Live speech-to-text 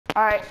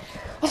Alright,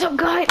 what's up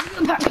guys?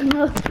 I'm back with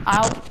another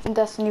out in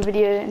Destiny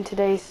video. In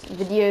today's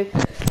video,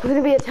 we're going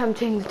to be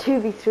attempting the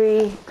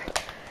 2v3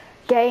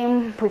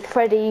 game with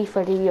Freddy.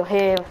 Freddy, you're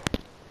here.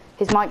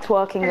 His mic's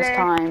working this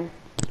time.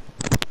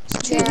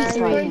 Yeah,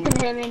 you can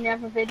hear me in the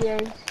other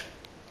videos.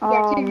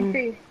 Yeah,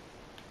 2v3.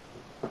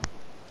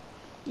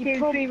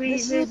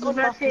 This is a good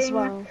map as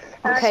well.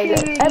 Okay,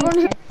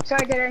 everyone.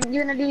 Sorry Dylan, you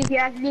wanna leave?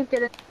 Yeah, leave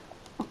Dylan.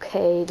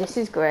 Okay, this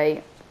is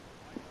great.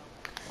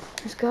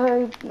 Let's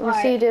go. We'll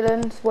Right. see you,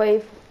 Dylan.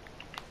 Wave.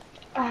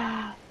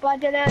 Bye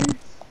Dylan.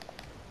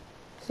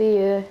 See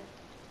you.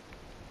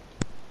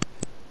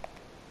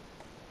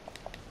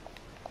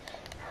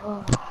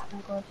 Oh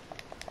my god.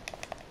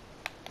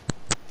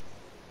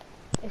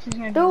 This is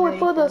gonna be Do really it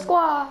for the fun.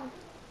 squad.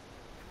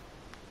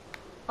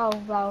 Oh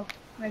wow,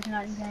 where's the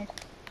night inside?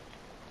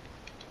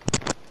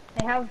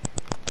 They have.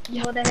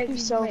 What the heck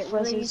is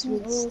self-reses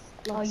with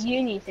oh,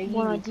 unis, they're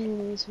one unis.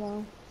 uni as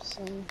well,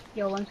 so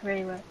Yo, one's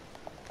really well.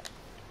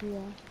 yeah.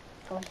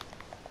 Cool.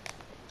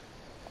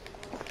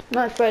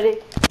 Nice, Freddy.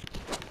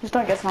 Just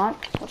don't get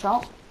sniped. Watch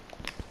out.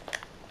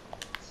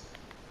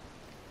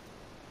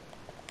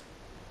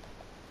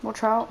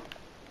 Watch out.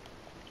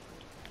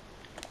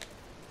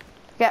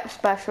 Get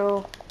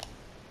special.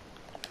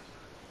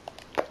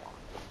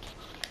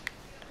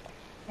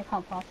 I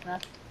can't pass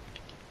that.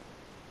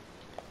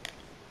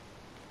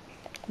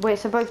 Wait,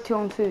 so both 2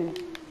 on 2.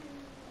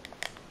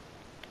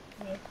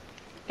 Yeah.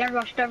 Don't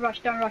rush, don't rush,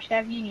 don't rush. They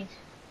have unis.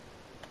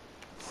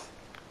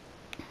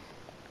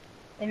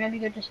 They may be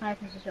good to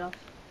snipers as well.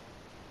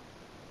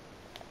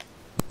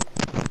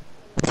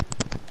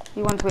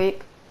 You one's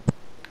weak.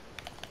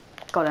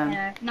 Got him.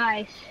 Yeah,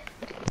 nice.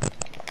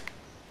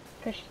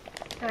 Push.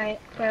 Alright,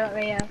 go that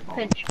way, yeah.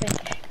 Pinch,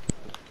 pinch.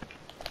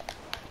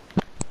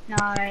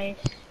 Nice.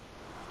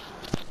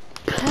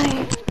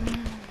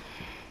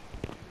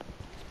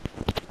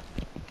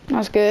 That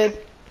was good.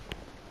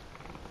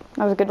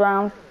 That was a good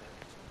round.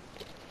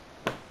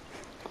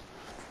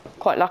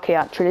 Quite lucky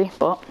actually,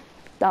 but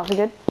that was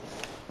good.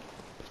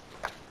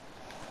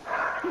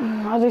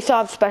 I do still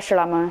have special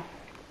ammo.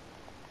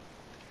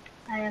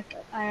 I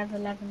have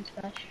 11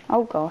 special.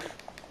 Oh gosh.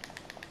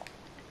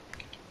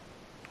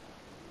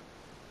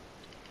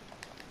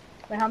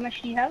 Wait, how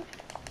much do you have?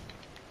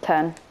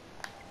 10.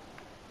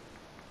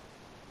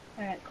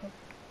 Alright, cool.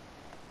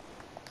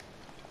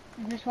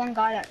 There's this one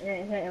guy that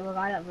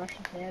rushes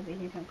here, but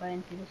he's not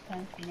going to this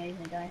time because he knows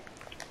he's gonna die.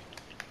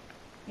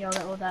 Yo,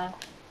 little there.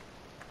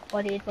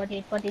 Bodied.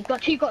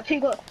 Got two.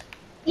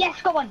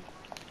 Yes, got one.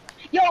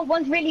 Yo,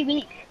 one's really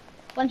weak.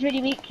 He's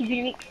really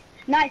weak.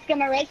 Nice, get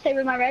my res. Stay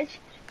with my res.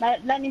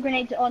 Lightning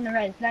grenades on the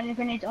res. Lightning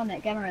grenades on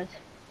it. Get my res.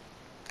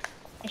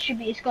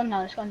 It's gone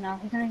now. He's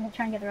gonna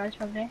try and get the res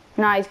probably.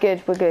 Nah, he's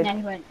good. We're good. No,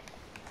 he won't.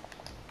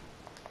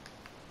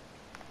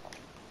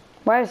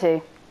 Where is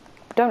he?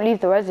 Don't leave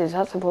the reses.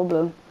 That's the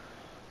problem.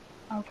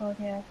 Oh god,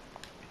 yeah.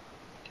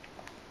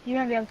 You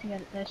won't be able to get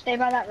it though. Stay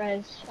by that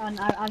res, and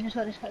I've just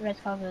got this res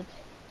covered.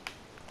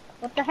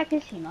 What the heck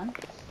is he, man?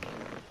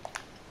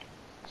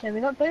 So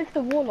we got both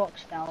the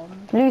warlocks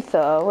down.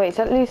 Luther. Wait, is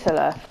that Luther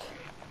left?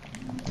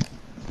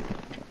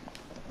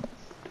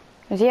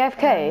 Is he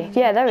AFK?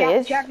 Yeah, there he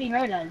is. Javi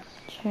Rollers.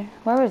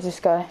 Where is this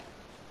guy?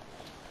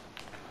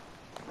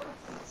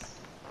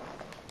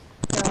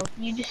 So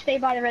you just stay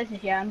by the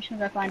reses, yeah. I'm just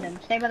gonna go find him.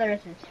 Stay by the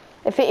reses.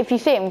 If you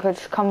see him, could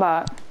just come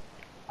back.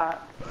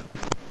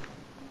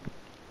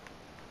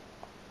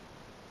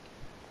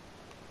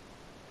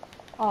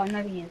 Oh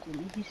no, he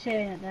isn't. He's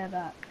sitting at their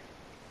back.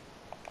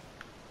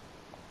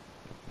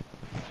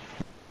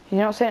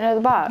 You're not sitting at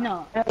the back?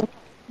 No.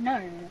 No.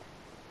 You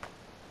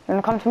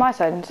wanna come to my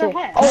side and see? What the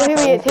heck? Oh, here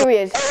he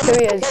is.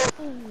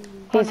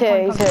 He's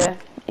here.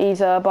 He's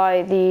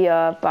by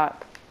the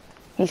back.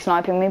 He's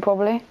sniping me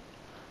probably.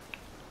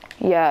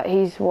 Yeah,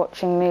 he's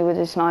watching me with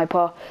his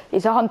sniper.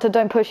 He's a hunter,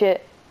 don't push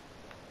it.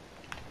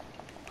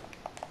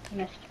 He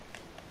missed.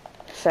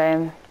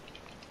 Same.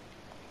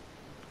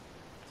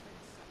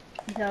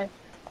 He's out.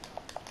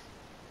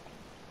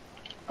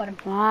 Got him.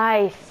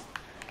 Nice.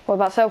 What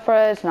about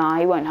self-res? Nah,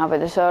 he won't have it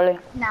this early.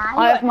 Nah,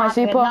 I have my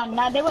super.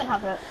 No, they won't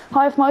have it.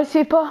 I have my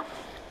super.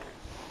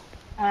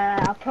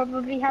 I'll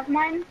probably have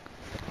mine.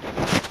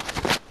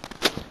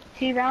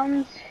 2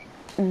 rounds.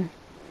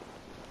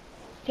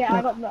 Yeah,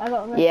 I got.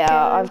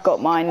 Yeah, I've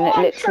got mine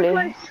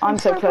literally. I'm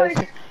so close.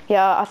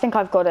 Yeah, I think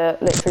I've got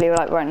it literally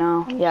like right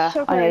now. Yeah,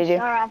 so I need you.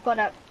 Alright, I've got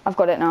it. I've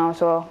got it now as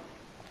well.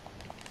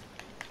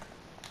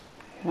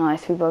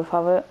 Nice, we both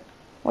have it.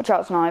 Watch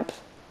out,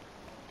 snipes.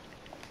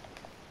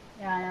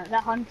 Yeah, I know.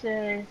 That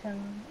hunter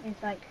is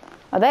like.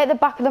 Are they at the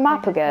back of the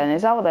map again?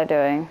 Is that what they're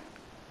doing?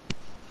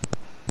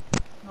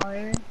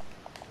 No.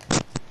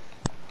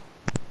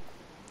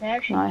 They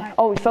actually. Nice.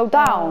 Oh, he fell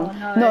down.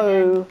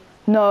 Oh,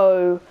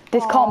 no.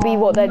 This can't be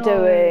what they're no.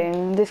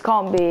 doing. This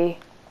can't be.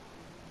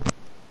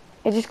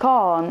 It just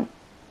can't.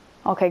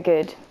 Okay,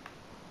 good.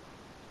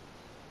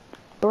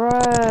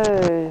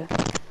 Bro.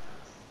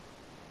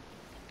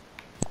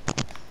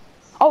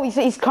 Oh,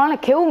 he's trying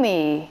to kill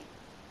me.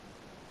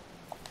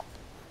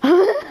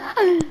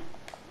 I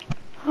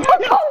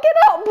can't get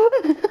up.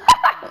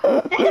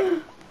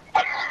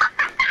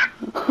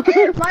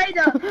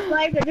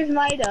 just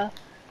Mida.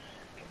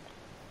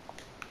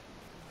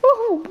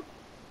 Woohoo.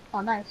 Oh,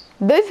 nice.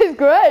 This is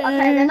great.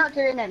 Okay, they're not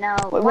doing it now.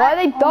 Wait, why are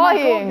they Oh my God,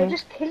 dying? they're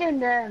just killing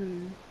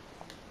them.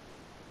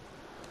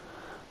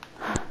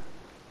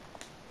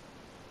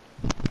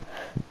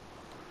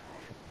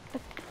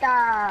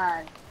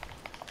 God.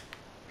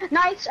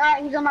 Nice.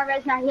 Alright, he's on my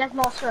res now. He has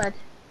more sword.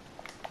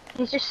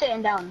 He's just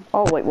sitting down.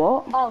 Oh wait,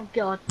 what? Oh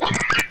God.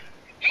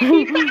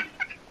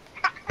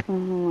 Oh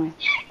my.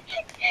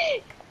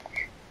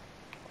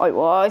 Wait,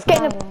 what? It's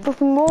getting a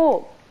fucking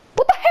more.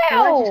 What the He's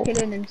hell? just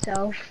killing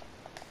himself.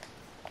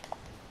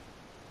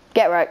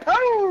 Get wrecked.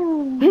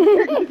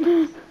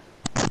 Oh!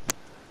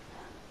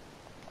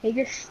 He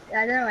just,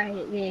 I don't know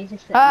why he's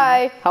just sitting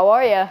Hi, how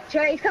are you? there.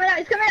 Sorry, he's coming out,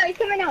 he's coming out, he's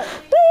coming out! No!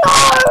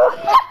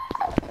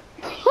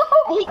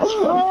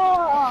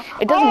 Oh,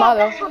 It doesn't matter.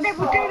 That's what they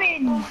were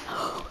doing!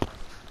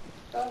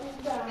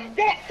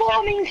 They're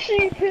farming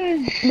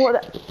supers!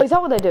 What? Is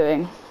that what they're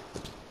doing?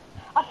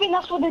 I think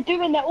that's what they're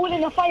doing, they're all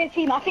in a fire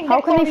team. I think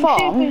How they're can they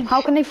farm? supers.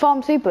 How can they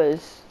farm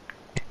supers?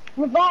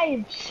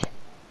 Revives.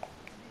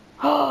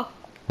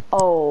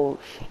 Oh,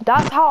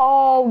 that's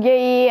how. Oh,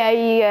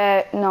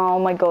 yeah. No, oh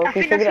my God, I we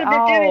think figured that's it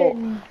what they're out.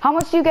 doing. How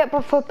much do you get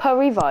per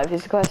revive?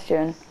 Is the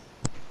question.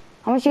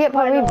 How much do you get per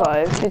quite a lot.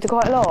 revive? It's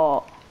quite a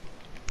lot.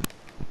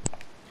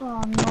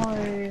 Oh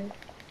no.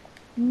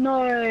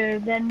 No,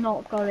 they're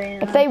not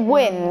going. If they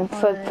win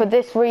for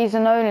this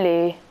reason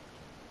only,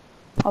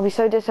 I'll be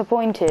so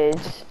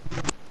disappointed.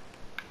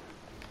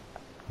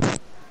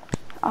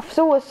 I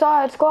saw a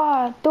side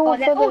squad. Oh,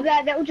 they're all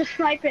there, they're all just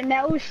sniping,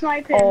 they're all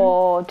sniping.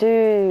 Oh,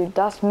 dude,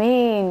 that's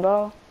mean,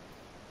 bro.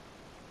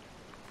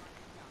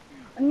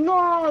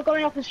 No,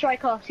 going up and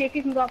strike off. See if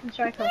you can go up and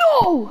strike off.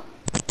 No!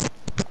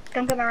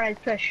 Come get my res,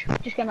 push.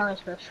 Just get my res,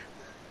 push.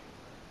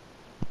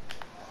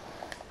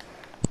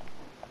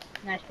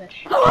 Nice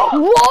push.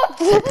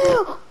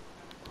 What?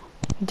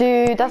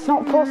 Dude, that's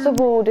not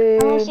possible, I wanna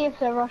dude. see if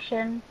they're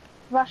Russian.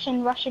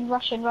 Russian.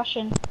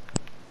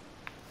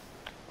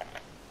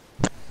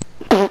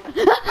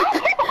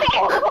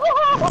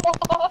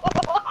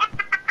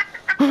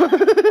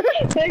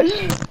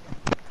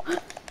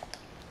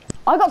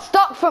 I got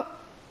stuck from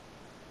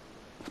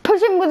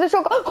pushing with the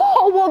shotgun.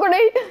 Oh, war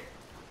grenade!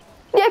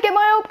 Yeah, get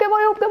my help!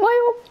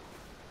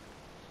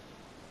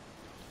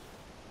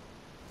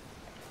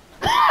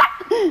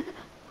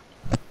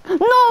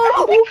 No!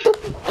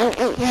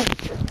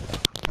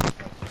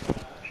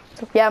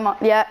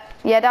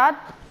 Yeah, Dad.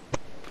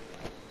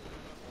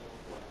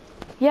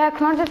 Yeah,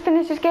 can I just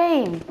finish this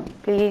game,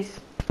 please?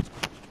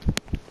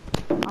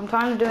 I'm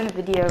trying to do a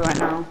video right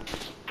now.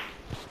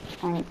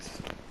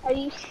 Thanks. Are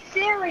you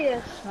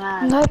serious,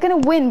 man? They're gonna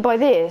win by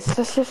this.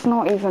 That's just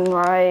not even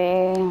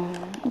right.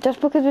 Just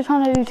because we're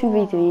trying to do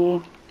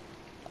 2v3.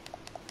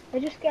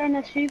 They're just getting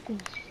their supers.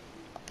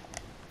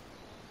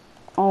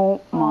 Oh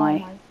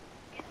my.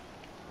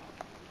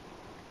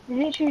 They're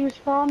literally just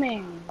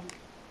farming.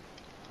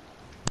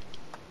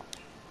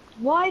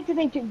 Why do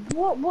they do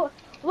what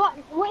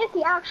is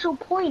the actual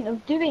point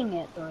of doing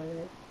it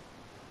though?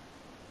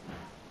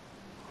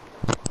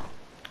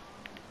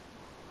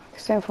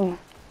 Same from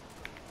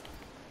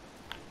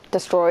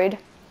destroyed.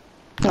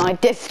 No,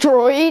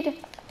 destroyed.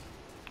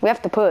 We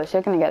have to push.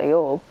 They're gonna get the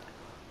orb.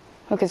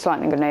 Look at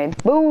lightning grenade.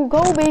 Boo,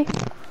 Colby.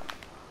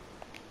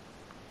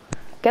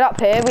 Get up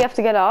here. We have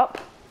to get up.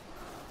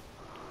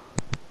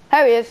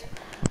 There he is.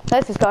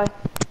 There's this guy.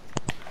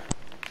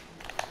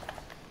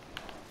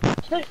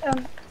 So,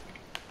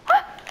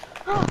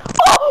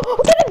 Oh,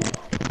 get him!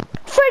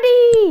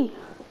 Freddy!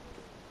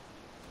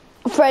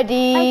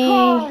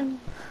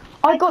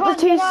 I got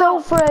the two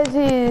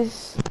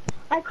self-reses.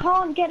 I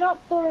can't get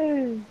up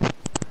though.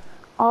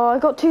 Oh, I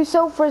got two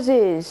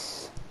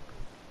self-reses.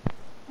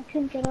 I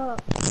couldn't get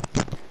up.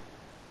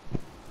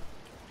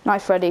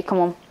 Nice, Freddy, come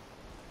on.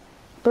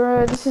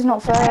 Bro, this is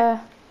not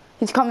fair.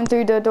 He's coming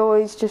through the door,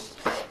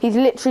 he's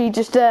literally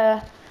just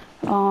there.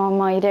 Oh,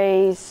 my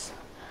days.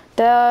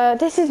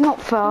 This is not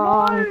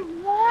fun. No,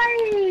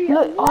 why?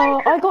 Look,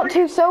 Why I got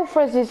two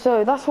self-reses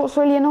though, that's what's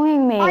really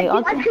annoying me.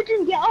 I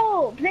couldn't get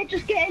up. They're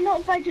just getting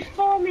up by just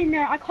farming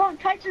there. I can't,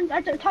 Titans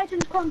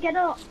can't get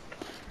up.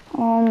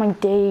 Oh, my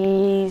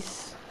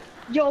days.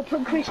 Yo, put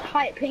increased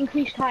height,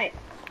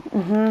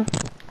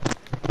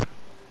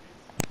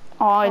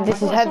 Oh,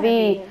 this is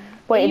heavy.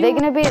 Wait, are they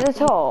going to be at the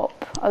top?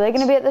 Are they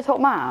going to be at the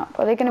top map?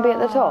 Are they going to be at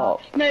the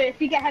top? No,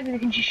 if you get heavy, we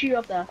can just shoot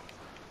up there.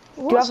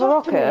 Do you have a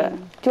rocket?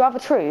 Do you have a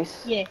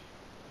truce? Yeah.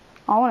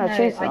 I want a No,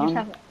 truce I on. just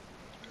have.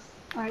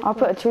 Alright, I'll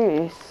cool. put a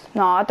truce.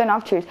 No, I don't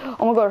have truce.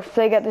 Oh my god, if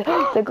they get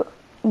the...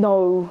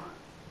 No.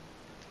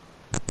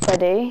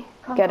 Ready?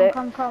 Get it?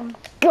 Come.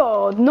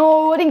 God,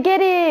 no, I didn't get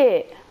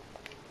it!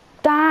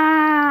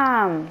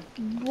 Damn!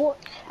 What?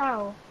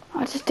 How?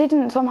 I just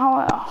didn't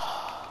somehow...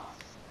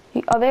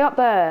 Are they up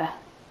there?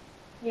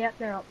 Yep,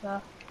 they're up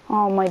there.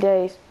 Oh my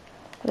days.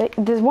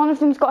 There's one of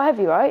them's got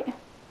heavy, right?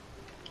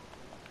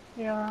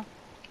 Yeah.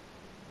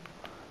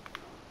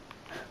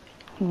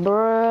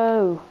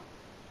 Bro.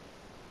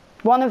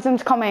 One of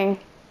them's coming.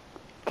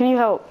 Can you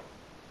help?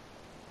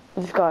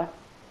 This guy.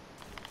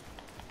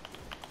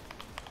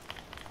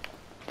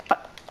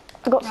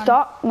 have got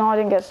stuck. No, I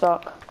didn't get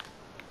stuck.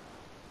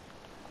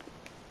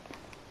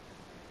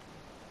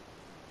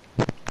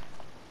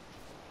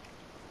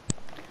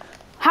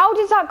 How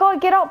does that guy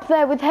get up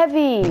there with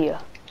heavy?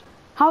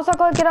 How's that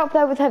guy get up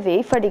there with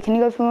heavy? Freddy, can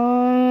you go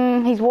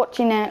from... he's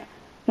watching it.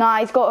 Nah,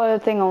 he's got a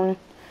thing on.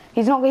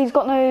 He's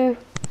got no...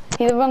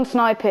 he's run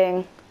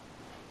sniping.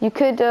 You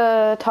could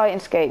Titan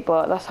skate,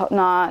 but that's...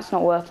 nah, it's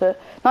not worth it.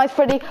 Nice,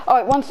 Freddy.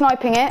 Alright, one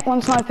sniping it.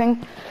 One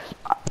sniping.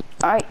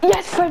 Alright,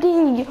 yes,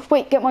 Freddy!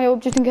 Wait, get my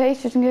orb just in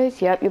case,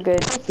 Yep, you're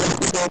good.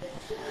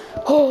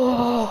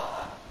 Oh.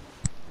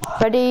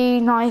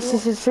 Freddy, nice.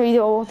 This is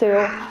 3-0.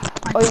 3-0.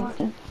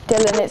 Oh,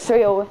 Dylan, it's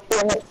 3-0.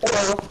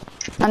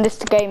 And this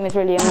game is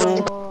really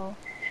annoying. Oh.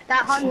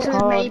 That hunter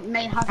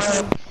may have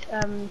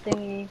some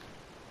thingy.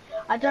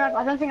 I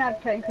don't think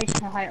I've put increase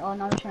her height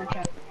on. I'm just gonna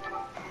check.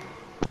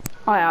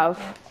 I have.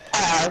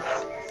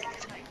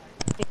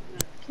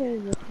 No.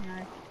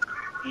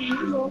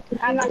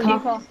 I got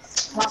people.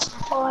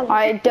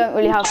 I don't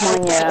really have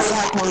mine yet.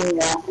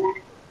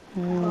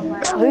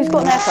 Who's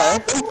got an echo?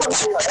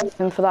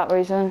 And for that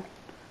reason,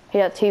 he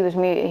was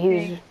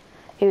muted.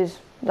 He was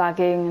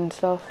lagging and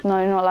stuff.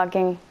 No, not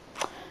lagging.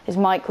 His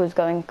mic was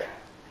going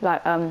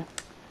like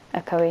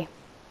echoey.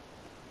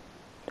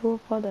 Not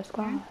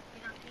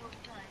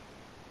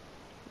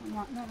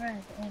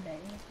really, all day.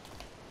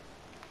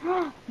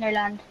 No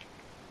land.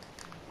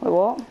 Wait,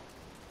 what?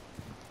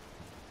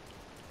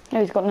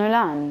 No, he's got no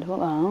land. What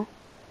the hell?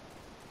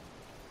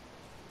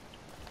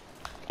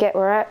 Get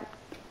wrecked.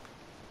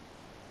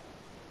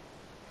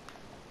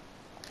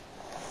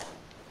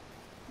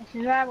 This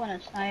is where I want a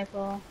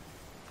sniper.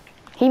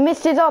 He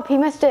missed it up. He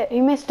missed it.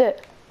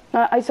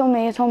 No, it's on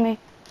me.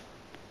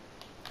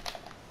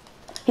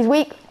 He's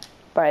weak.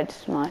 Bread,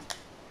 nice.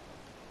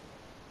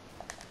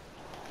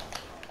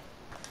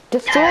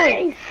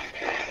 Destroy.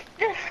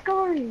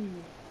 Destroy.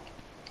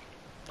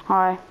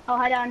 Hi. Oh,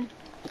 hi Dan.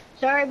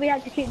 Sorry, we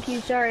had to keep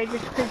you. Sorry,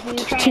 just because we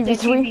were trying to do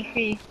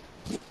 2v3.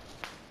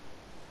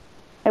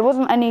 It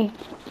wasn't any.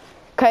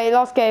 Okay,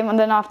 last game, and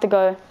then I have to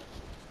go,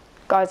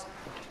 guys.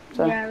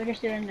 So. Yeah, we're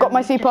just doing. Got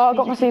my super.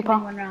 Got my super.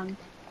 One round.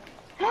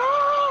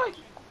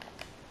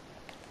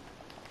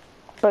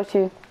 Both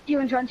you. Do you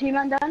want to run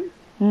 2-man, Dan?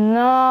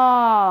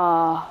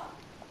 No.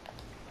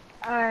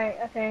 Alright,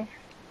 okay.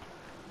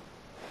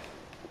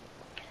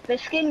 But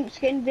Skin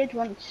did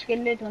want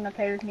to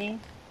play with me.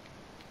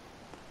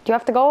 Do you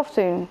have to go off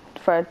soon,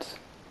 Fred?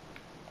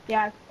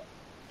 Yeah.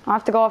 I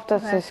have to go after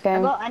this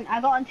game. I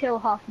got until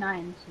 9:30. So.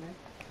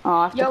 Oh,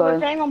 I have to go. We're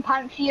playing on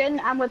Pantheon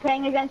and we're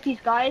playing against these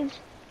guys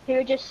who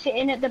are just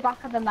sitting at the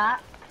back of the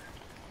map.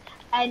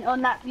 And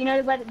on that, you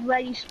know where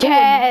you spawn.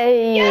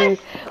 Yay! Yes!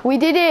 We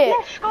did it!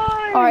 Let's go!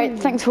 Alright,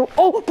 thanks for...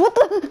 oh, what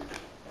the...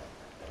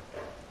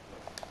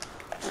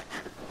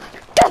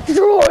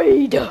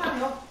 destroyed!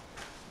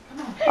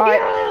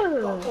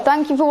 Alright,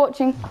 thank you for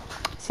watching.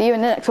 See you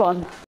in the next one.